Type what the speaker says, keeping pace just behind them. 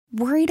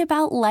Worried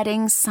about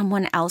letting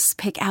someone else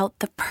pick out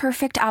the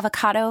perfect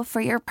avocado for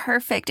your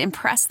perfect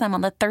impress them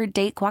on the third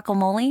date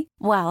guacamole?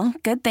 Well,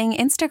 good thing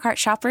Instacart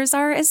shoppers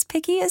are as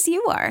picky as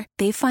you are.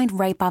 They find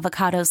ripe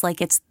avocados like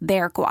it's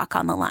their guac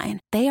on the line.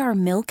 They are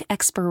milk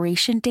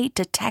expiration date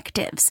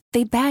detectives.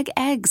 They bag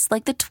eggs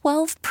like the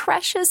 12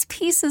 precious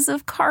pieces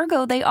of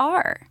cargo they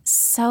are.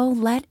 So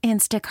let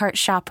Instacart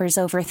shoppers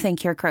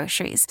overthink your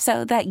groceries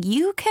so that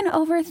you can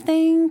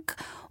overthink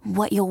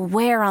what you'll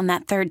wear on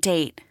that third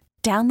date.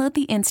 Download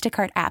the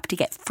Instacart app to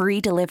get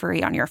free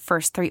delivery on your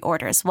first 3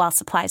 orders while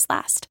supplies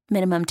last.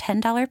 Minimum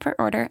 $10 per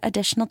order.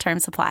 Additional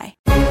terms apply.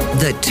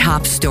 The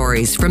top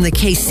stories from the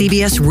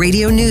KCBS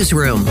Radio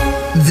Newsroom.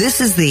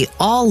 This is the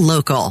All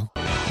Local.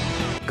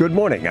 Good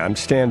morning. I'm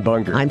Stan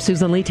Bunger. I'm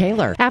Susan Lee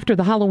Taylor. After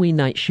the Halloween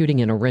night shooting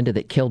in Orinda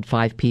that killed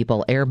 5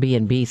 people,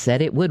 Airbnb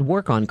said it would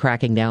work on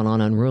cracking down on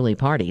unruly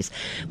parties.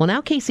 Well,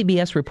 now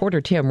KCBS reporter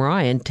Tim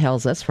Ryan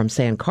tells us from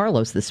San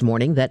Carlos this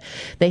morning that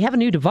they have a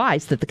new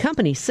device that the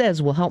company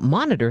says will help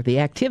monitor the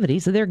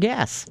activities of their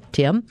guests.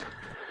 Tim?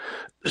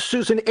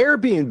 Susan,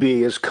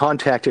 Airbnb has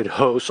contacted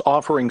hosts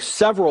offering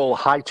several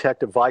high-tech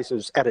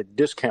devices at a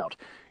discount.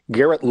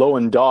 Garrett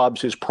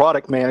Lowen-Dobbs is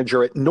product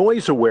manager at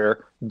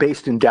NoiseAware,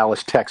 based in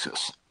Dallas,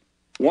 Texas.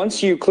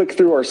 Once you click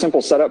through our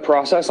simple setup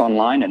process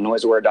online at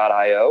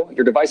noiseaware.io,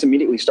 your device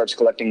immediately starts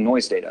collecting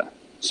noise data.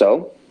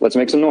 So let's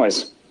make some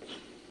noise.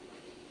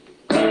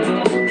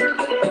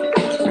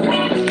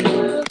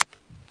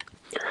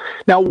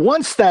 Now,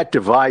 once that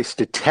device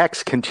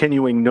detects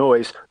continuing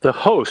noise, the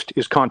host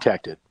is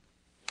contacted.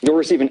 You'll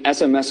receive an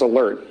SMS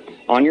alert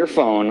on your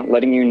phone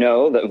letting you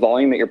know that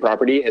volume at your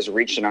property has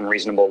reached an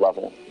unreasonable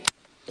level.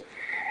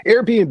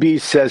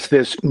 Airbnb says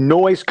this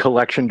noise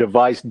collection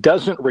device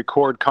doesn't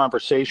record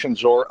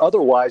conversations or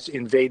otherwise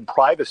invade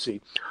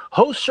privacy.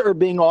 Hosts are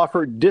being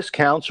offered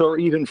discounts or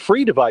even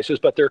free devices,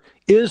 but there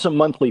is a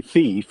monthly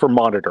fee for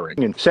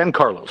monitoring. In San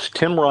Carlos,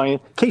 Tim Ryan,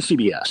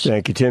 KCBS.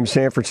 Thank you, Tim.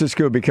 San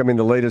Francisco becoming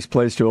the latest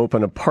place to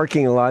open a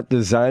parking lot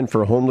designed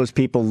for homeless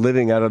people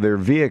living out of their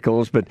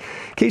vehicles. But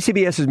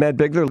KCBS's Matt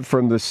Bigler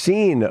from the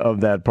scene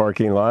of that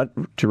parking lot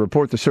to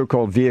report the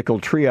so-called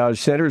vehicle triage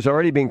center is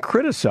already being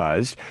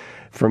criticized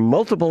from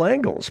multiple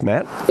angles.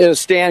 Matt?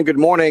 Stan, good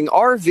morning.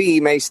 RV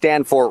may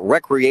stand for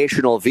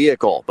recreational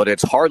vehicle, but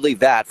it's hardly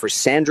that for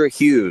Sandra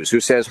Hughes,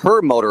 who says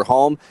her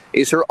motorhome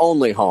is her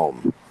only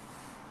home.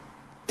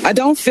 I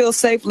don't feel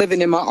safe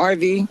living in my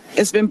RV.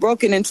 It's been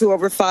broken into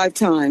over 5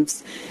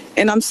 times,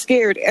 and I'm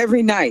scared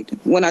every night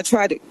when I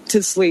try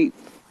to sleep.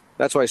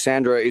 That's why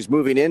Sandra is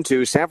moving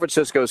into San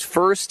Francisco's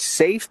first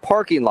safe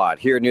parking lot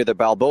here near the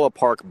Balboa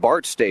Park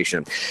BART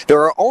station.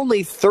 There are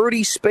only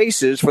 30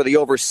 spaces for the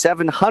over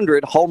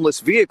 700 homeless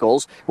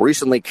vehicles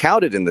recently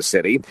counted in the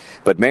city,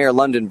 but Mayor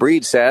London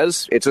Breed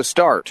says it's a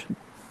start.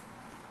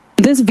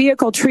 This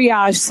vehicle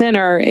triage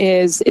center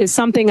is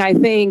something I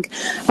think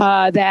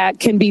that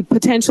can be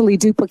potentially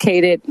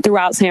duplicated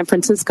throughout San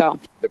Francisco.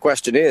 The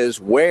question is,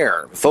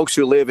 where? Folks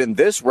who live in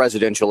this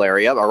residential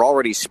area are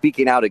already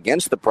speaking out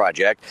against the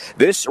project.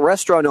 This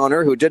restaurant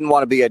owner, who didn't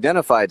want to be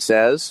identified,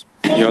 says,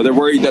 they're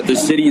worried that the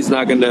city is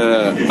not going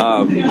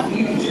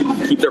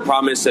to keep their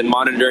promise and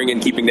monitoring and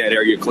keeping that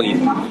area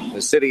clean.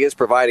 The city is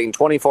providing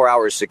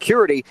 24-hour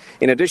security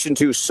in addition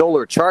to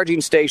solar charging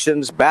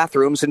stations,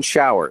 bathrooms, and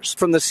showers.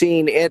 From the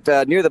scene near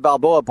the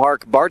Balboa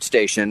Park BART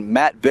station,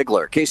 Matt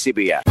Bigler,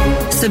 KCBS.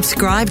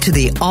 Subscribe to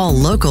the All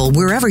Local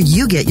wherever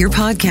you get your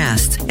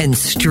podcasts and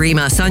stream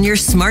us on your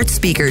smart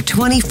speaker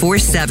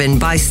 24/7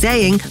 by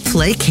saying,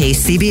 play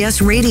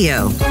KCBS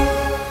Radio.